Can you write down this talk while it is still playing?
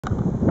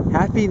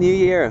Happy New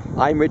Year!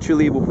 I'm Richard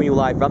Lee, bringing you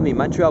live from the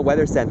Montreal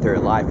Weather Center,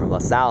 live from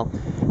LaSalle.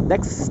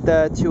 Next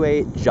to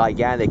a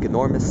gigantic,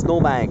 enormous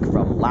snowbank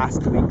from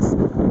last week's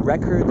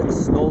record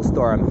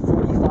snowstorm,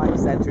 45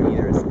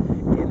 centimeters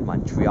in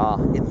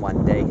Montreal in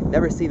one day.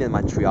 Never seen in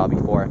Montreal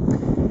before.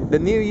 The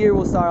new year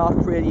will start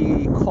off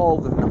pretty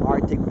cold with an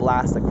Arctic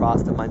blast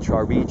across the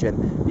Montreal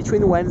region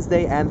between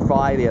Wednesday and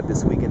Friday of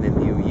this week in the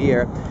new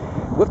year.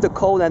 With the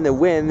cold and the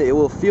wind, it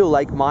will feel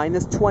like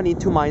minus 20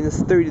 to minus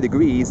 30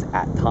 degrees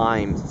at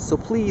times. So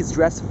please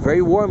dress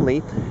very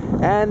warmly,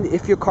 and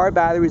if your car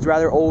battery is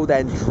rather old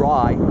and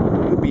dry, it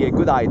would be a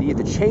good idea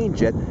to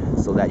change it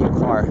so that your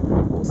car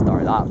will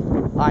start up.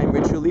 I'm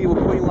Richard Lee,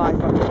 reporting live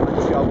from the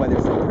Montreal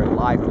Weather Center,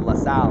 live from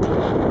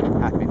LaSalle.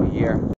 Happy New Year.